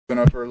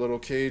Open up her little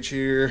cage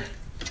here.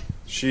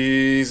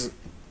 I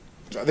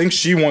think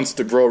she wants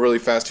to grow really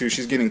fast too.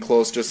 She's getting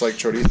close, just like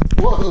Chorizo.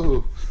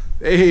 Whoa!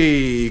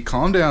 Hey,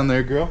 calm down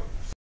there, girl.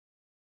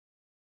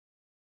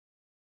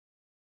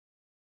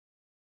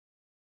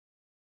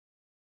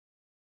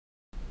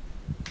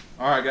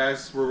 Alright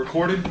guys, we're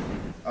recorded.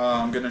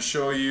 I'm going to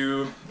show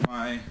you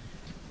my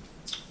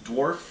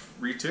Dwarf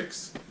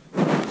Retics.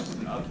 Just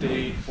an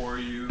update for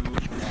you,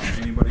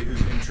 anybody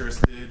who's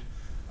interested,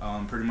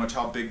 pretty much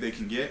how big they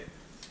can get.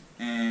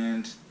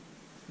 And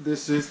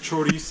this is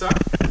Chorizo.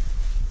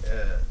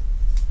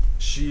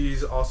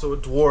 She's also a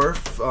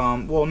dwarf.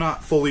 Well,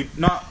 not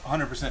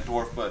 100%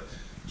 dwarf, but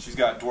she's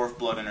got dwarf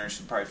blood in her.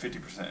 She's probably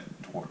 50%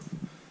 dwarf.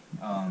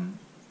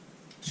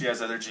 She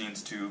has other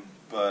genes too,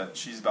 but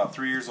she's about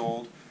 3 years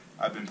old.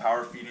 I've been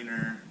power feeding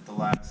her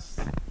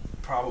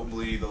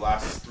probably the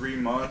last 3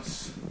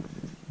 months,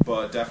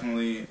 but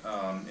definitely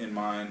in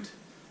mind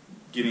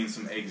getting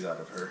some eggs out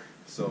of her.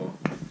 So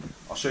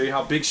I'll show you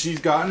how big she's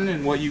gotten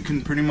and what you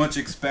can pretty much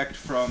expect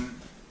from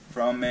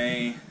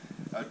a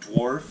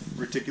dwarf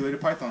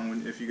reticulated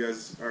python if you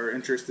guys are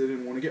interested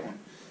and want to get one.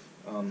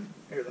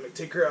 Here, let me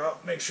take her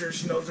out, make sure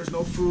she knows there's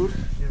no food,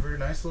 give her a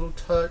nice little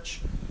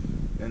touch,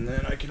 and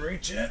then I can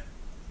reach in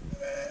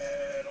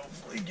and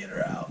hopefully get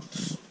her out.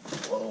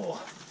 Whoa,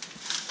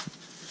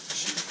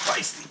 she's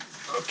feisty.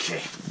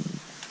 Okay,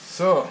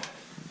 so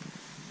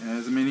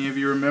as many of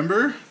you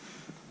remember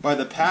by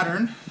the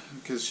pattern,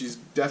 because she's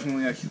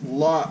definitely a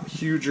lot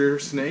huger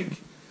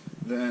snake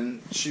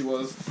than she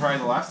was probably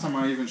the last time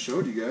I even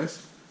showed you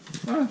guys.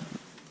 I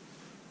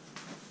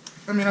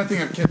mean, I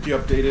think I've kept you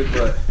updated,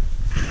 but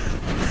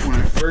when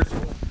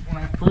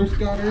I first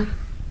got her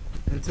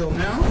until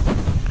now,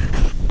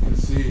 you can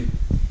see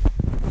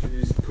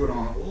she's put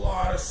on a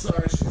lot of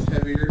size. She's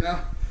heavier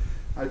now.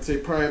 I'd say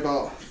probably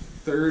about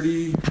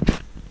 30,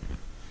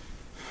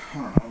 I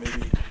don't know,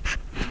 maybe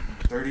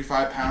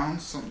 35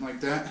 pounds, something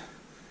like that.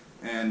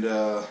 And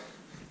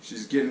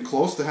she's getting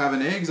close to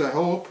having eggs, I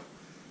hope.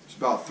 She's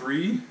about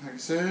 3, like I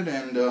said,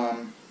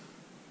 and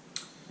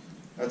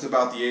that's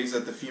about the age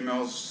that the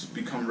females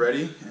become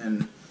ready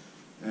and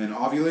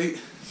ovulate.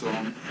 So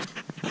I'm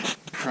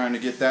trying to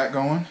get that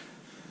going.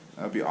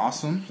 That'd be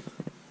awesome.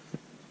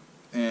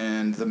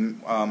 And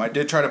I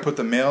did try to put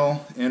the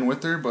male in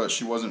with her, but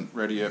she wasn't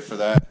ready yet for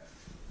that.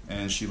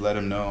 And she let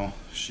him know.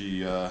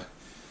 She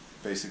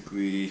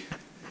basically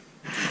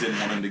just didn't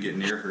want him to get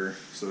near her,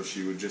 so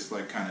she would just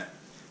like kind of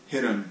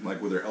hit him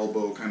like with her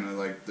elbow, kind of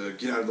like the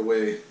get out of the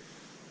way.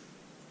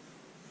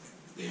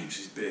 Dang,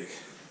 she's big.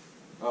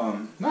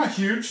 Not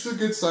huge. She's a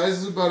good size.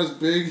 It's about as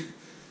big,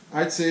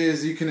 I'd say,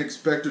 as you can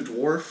expect a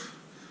dwarf.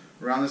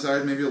 Around the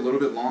size, maybe a little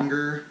bit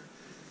longer,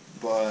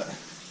 but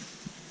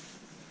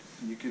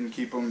you can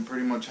keep them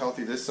pretty much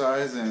healthy this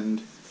size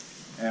and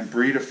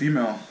breed a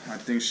female. I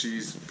think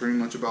she's pretty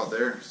much about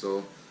there.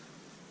 So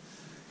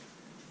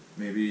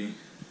maybe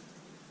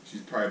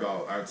she's probably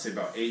about, I would say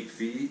about 8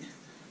 feet.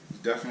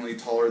 Definitely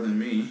taller than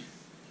me.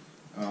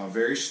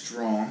 Very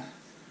strong.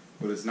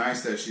 But it's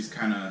nice that she's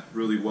kind of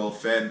really well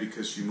fed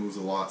because she moves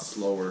a lot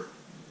slower.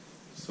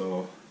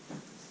 So,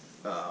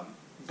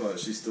 but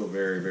she's still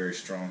very, very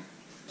strong.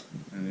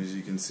 And as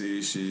you can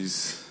see,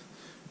 she's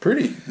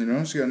pretty. You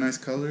know, she got nice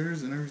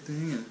colors and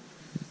everything. And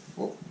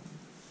whoa,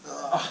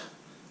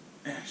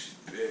 man, she's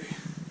big.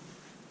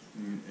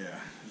 And yeah,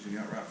 she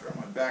got wrapped around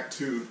my back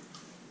too.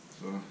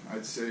 So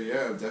I'd say,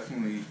 yeah,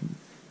 definitely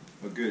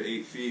a good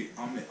 8 feet.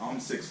 I'm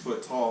 6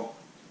 foot tall.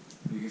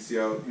 You can see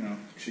how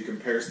she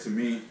compares to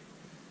me.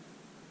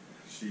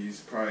 She's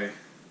probably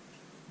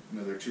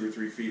another 2 or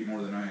 3 feet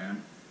more than I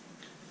am,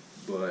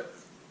 but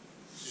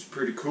she's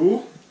pretty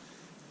cool.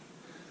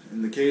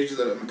 In the cage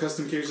my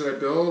custom cage that I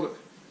build,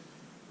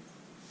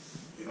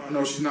 I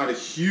know she's not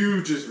as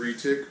huge as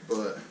retic,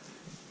 but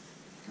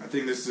I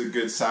think this is a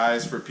good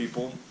size for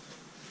people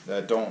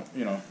that don't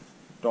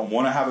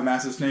want to have a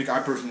massive snake. I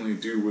personally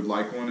would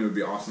like one. It would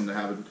be awesome to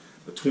have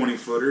a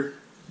 20-footer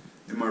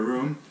in my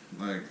room.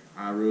 Like,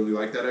 I really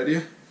like that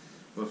idea.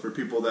 But for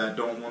people that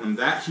don't want them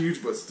that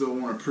huge, but still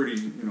want a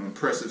pretty,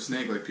 impressive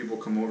snake, like people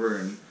come over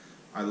and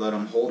I let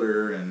them hold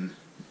her, and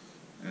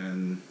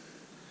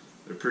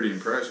they're pretty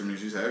impressed. I mean,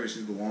 she's heavy.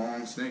 She's a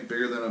long snake,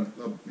 bigger than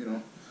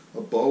a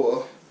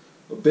boa.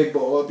 A big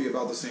boa would be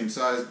about the same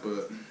size,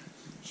 but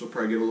she'll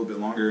probably get a little bit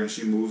longer, and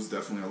she moves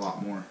definitely a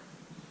lot more.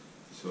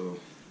 So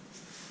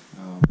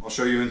I'll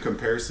show you in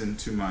comparison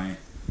to my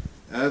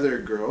other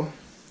girl,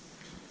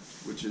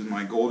 which is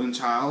my golden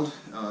child.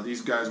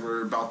 These guys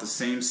were about the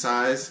same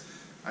size,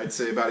 I'd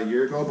say about a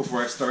year ago,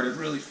 before I started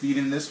really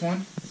feeding this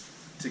one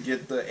to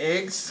get the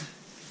eggs,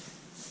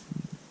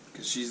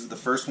 because she's the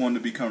first one to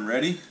become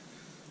ready.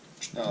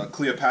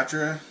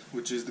 Cleopatra,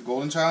 which is the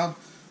golden child,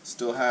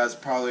 still has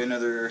probably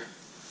another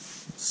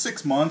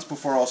 6 months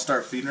before I'll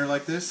start feeding her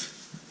like this,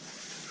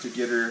 to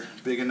get her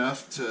big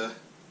enough to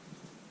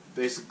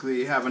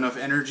basically have enough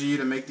energy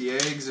to make the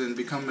eggs and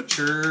become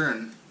mature,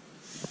 and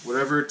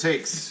whatever it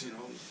takes,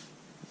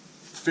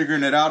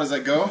 figuring it out as I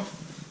go.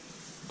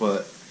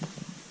 But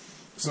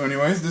so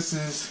anyways, this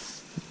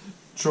is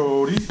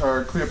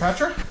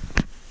Cleopatra.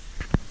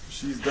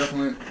 She's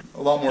definitely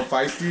a lot more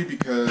feisty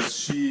because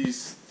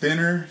she's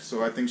thinner,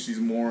 so I think she's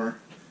more,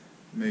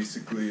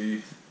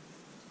 basically,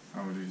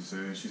 how would you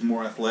say, she's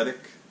more athletic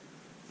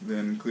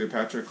than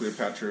Cleopatra.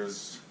 Cleopatra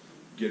is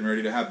getting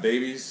ready to have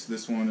babies.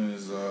 This one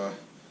is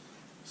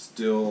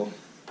still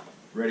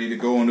ready to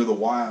go into the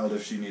wild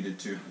if she needed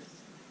to.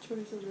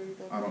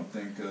 I don't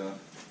think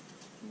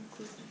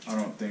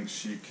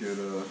she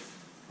could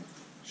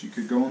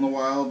go in the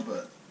wild,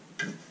 but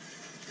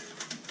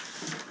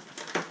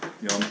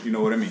you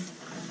know what I mean.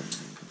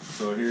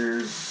 So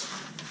here's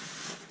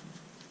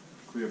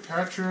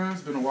Cleopatra.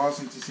 It's been a while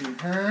since you've seen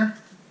her.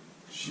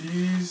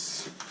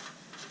 She's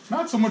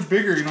not so much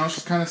bigger, you know,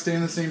 she's kind of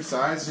staying the same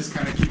size, just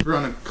kind of keep her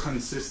on a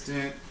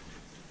consistent,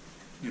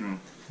 you know,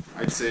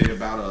 I'd say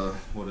about a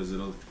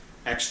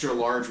extra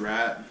large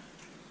rat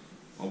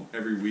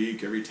every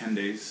week, every 10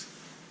 days,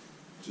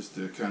 just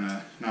to kind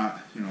of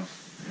not, you know,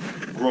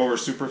 grow her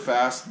super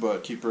fast,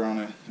 but keep her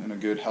on in a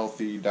good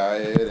healthy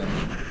diet. And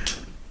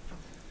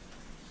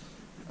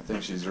I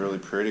think she's really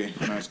pretty,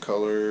 nice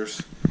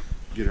colors.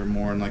 Get her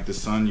more in like the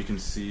sun, you can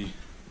see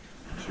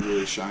she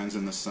really shines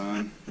in the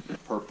sun.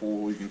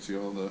 Purple, you can see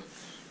all the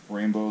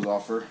rainbows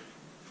off her.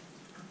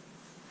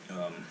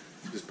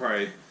 This is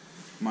probably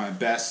my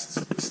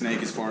best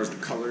snake as far as the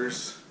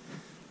colors.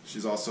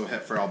 She's also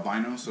het for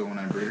albino, so when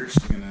I breed her,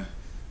 she's gonna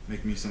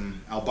make me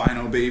some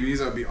albino babies.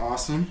 That'd be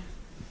awesome.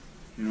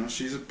 You know,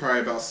 she's probably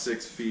about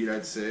 6 feet,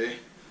 I'd say.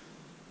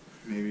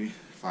 Maybe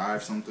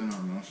 5 something, I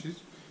don't know.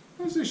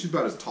 I'd say she's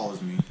about as tall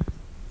as me.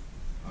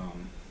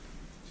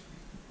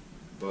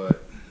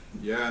 But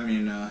yeah, I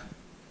mean,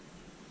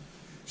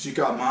 she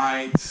got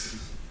mites.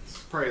 It's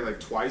probably like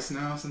twice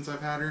now since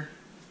I've had her.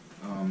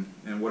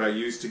 And what I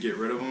use to get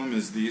rid of them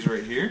is these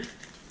right here.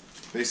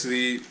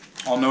 Basically,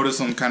 I'll notice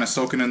them kind of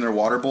soaking in their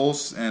water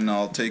bowls, and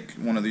I'll take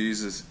one of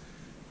these as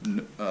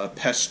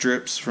pest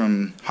strips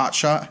from Hot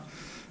Shot,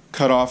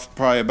 cut off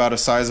probably about a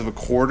size of a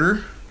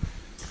quarter,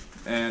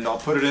 and I'll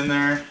put it in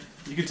there.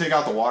 You can take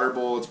out the water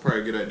bowl, it's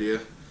probably a good idea.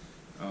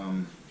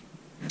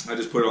 I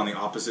just put it on the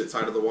opposite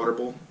side of the water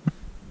bowl,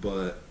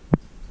 but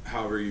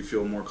however you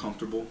feel more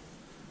comfortable.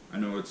 I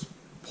know it's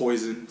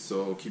poison,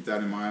 so keep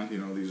that in mind. You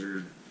know, these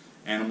are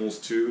animals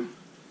too.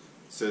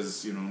 It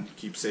says, you know,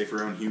 keep safe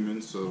around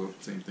humans, so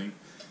same thing.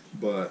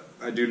 But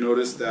I do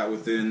notice that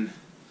within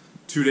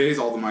 2 days,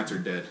 all the mites are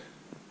dead.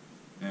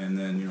 And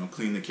then, you know,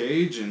 clean the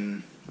cage,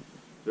 and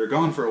they're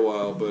gone for a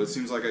while. But it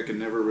seems like I can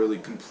never really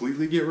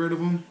completely get rid of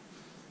them.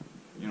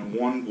 You know,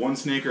 one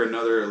snake or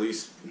another, at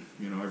least,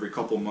 you know, every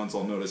couple months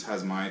I'll notice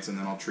has mites, and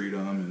then I'll treat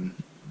them. And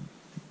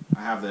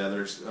I have the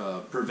other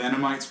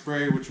Prevenamite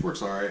spray, which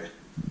works alright.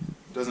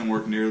 It doesn't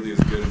work nearly as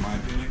good in my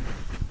opinion.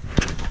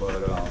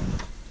 But,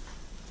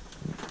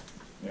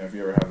 yeah, if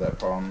you ever have that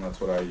problem, that's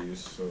what I use.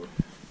 So,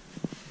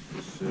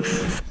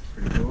 it's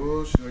pretty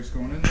cool. She likes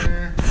going in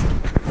there.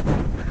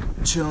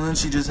 Chilling.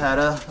 She just had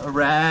a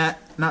rat.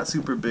 Not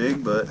super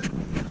big, but.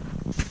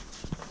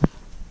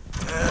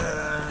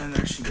 And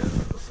there she goes.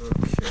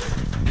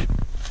 Okay.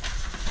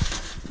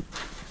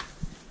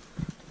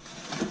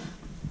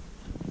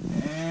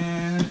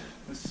 And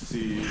let's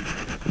see.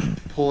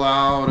 Pull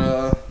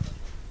out,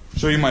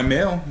 show you my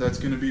male that's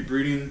going to be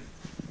breeding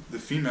the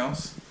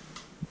females.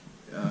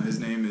 His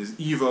name is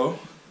Evo,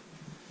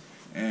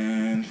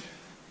 and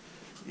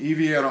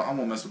Evie, I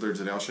won't mess with her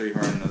today. I'll show you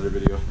her in another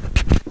video.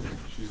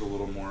 She's a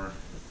little more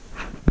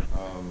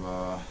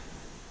of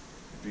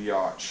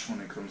biatch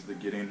when it comes to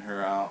getting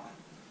her out.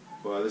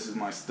 But this is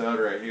my stud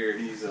right here.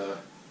 He's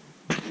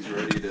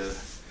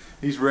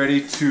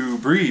ready to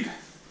breed.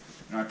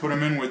 And I put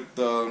him in with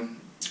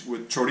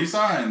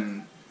Choriza,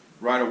 and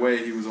right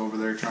away he was over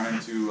there trying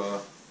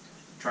to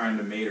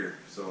mate her.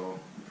 So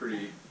I'm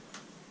pretty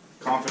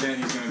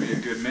confident he's going to be a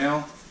good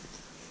male.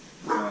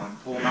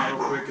 Pull him out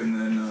real quick, and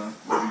then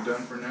we'll be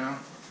done for now.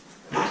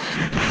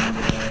 And,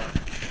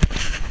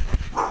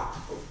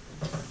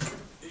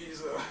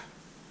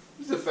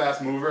 he's a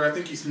fast mover. I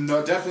think he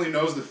definitely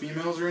knows the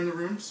females are in the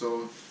room,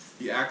 so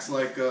he acts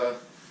like a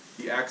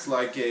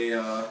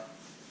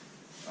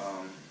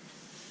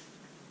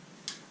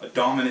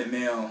dominant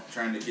male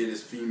trying to get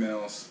his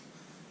females.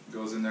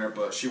 Goes in there,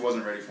 but she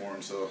wasn't ready for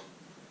him, so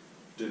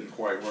didn't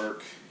quite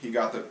work. He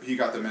got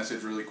the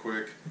message really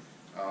quick.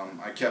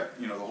 I kept,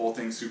 you know, the whole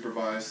thing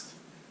supervised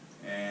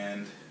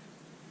and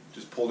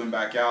just pulled him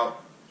back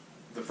out.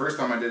 The first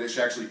time I did it,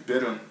 she actually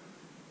bit him,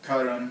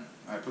 cut him.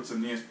 I put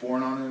some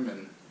Neosporin on him,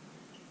 and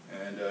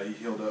he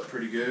healed up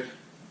pretty good.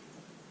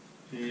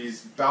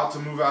 He's about to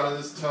move out of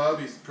this tub.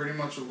 He's pretty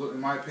much, in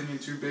my opinion,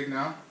 too big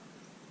now.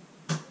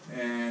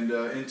 And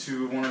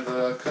into one of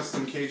the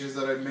custom cages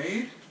that I've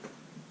made,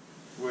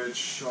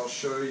 which I'll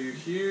show you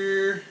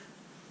here.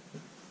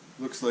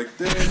 Looks like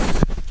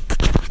this.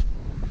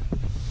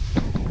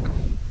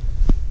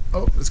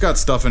 Oh, it's got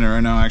stuff in it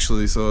right now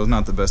actually, so it's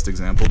not the best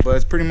example, but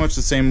it's pretty much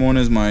the same one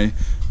as my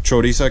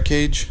Choriza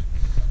cage,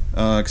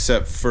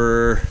 except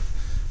for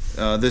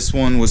this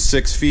one was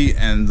 6 feet,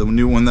 and the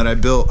new one that I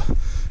built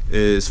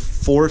is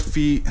 4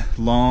 feet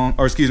long,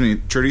 or excuse me,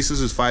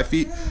 Choriza's is 5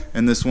 feet,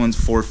 and this one's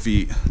 4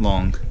 feet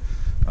long.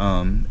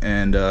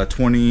 and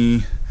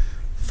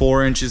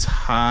 24 inches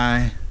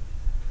high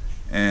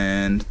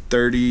and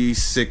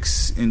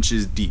 36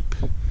 inches deep.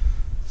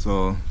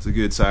 So it's a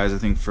good size, I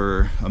think,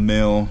 for a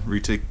male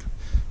retic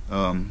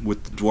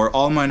with the dwarf.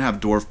 All mine have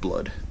dwarf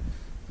blood.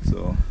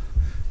 So,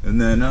 and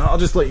then I'll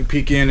just let you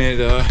peek in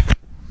at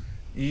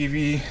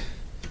Evie.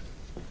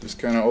 Just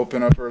kind of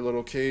open up her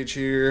little cage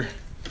here.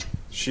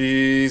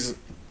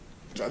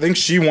 I think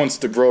she wants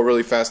to grow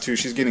really fast too.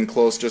 She's getting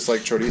close, just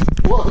like Chorizo.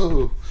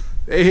 Whoa!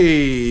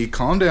 Hey,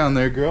 calm down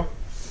there, girl.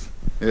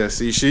 Yeah,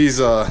 see, she's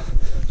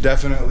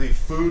definitely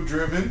food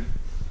driven.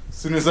 As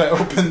soon as I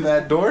opened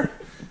that door,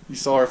 you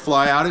saw her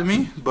fly out at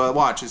me. But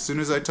watch, as soon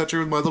as I touch her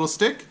with my little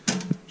stick,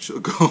 she'll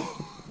go.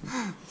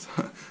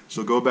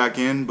 She'll go back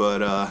in.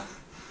 But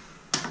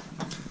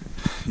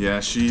yeah,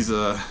 she's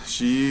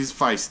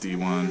feisty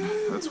one.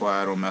 That's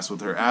why I don't mess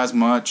with her as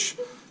much.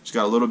 She's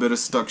got a little bit of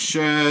stuck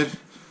shed.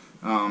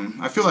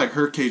 I feel like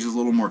her cage is a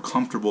little more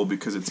comfortable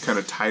because it's kind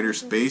of tighter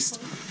spaced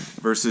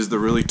versus the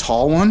really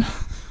tall one.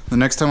 The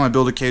next time I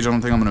build a cage, I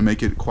don't think I'm going to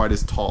make it quite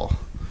as tall.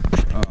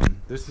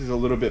 This is a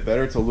little bit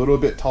better. It's a little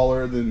bit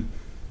taller than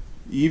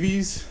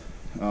Evie's.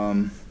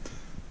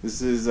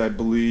 This is, I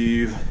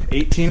believe,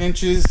 18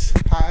 inches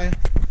high,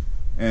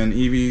 and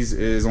Evie's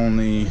is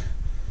only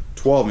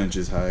 12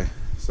 inches high.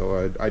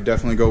 So I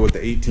definitely go with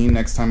the 18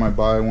 next time I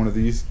buy one of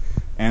these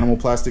animal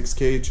plastics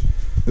cage.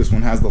 This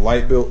one has the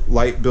light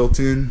built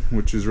in,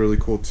 which is really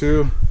cool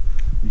too.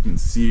 You can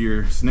see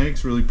your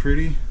snakes really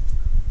pretty.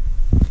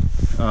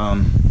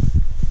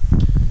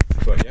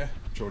 But yeah,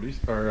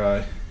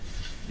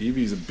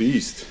 Evie's a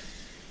beast.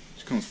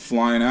 She comes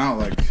flying out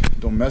like,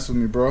 don't mess with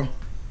me, bro.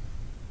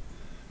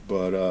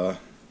 But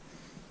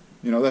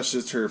you know, that's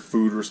just her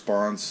food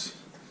response.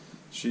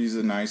 She's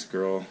a nice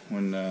girl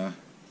when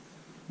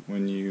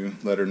you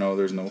let her know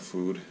there's no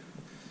food.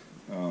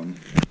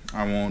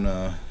 I won't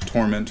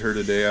torment her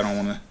today. I don't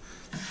want to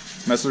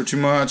mess with her too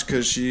much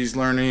because she's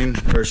learning,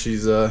 or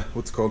she's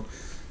what's it called,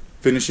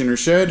 finishing her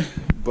shed.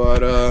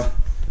 But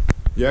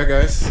yeah,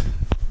 guys,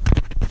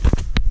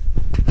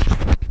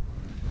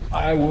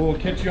 I will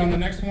catch you on the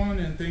next one,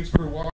 and thanks for watching.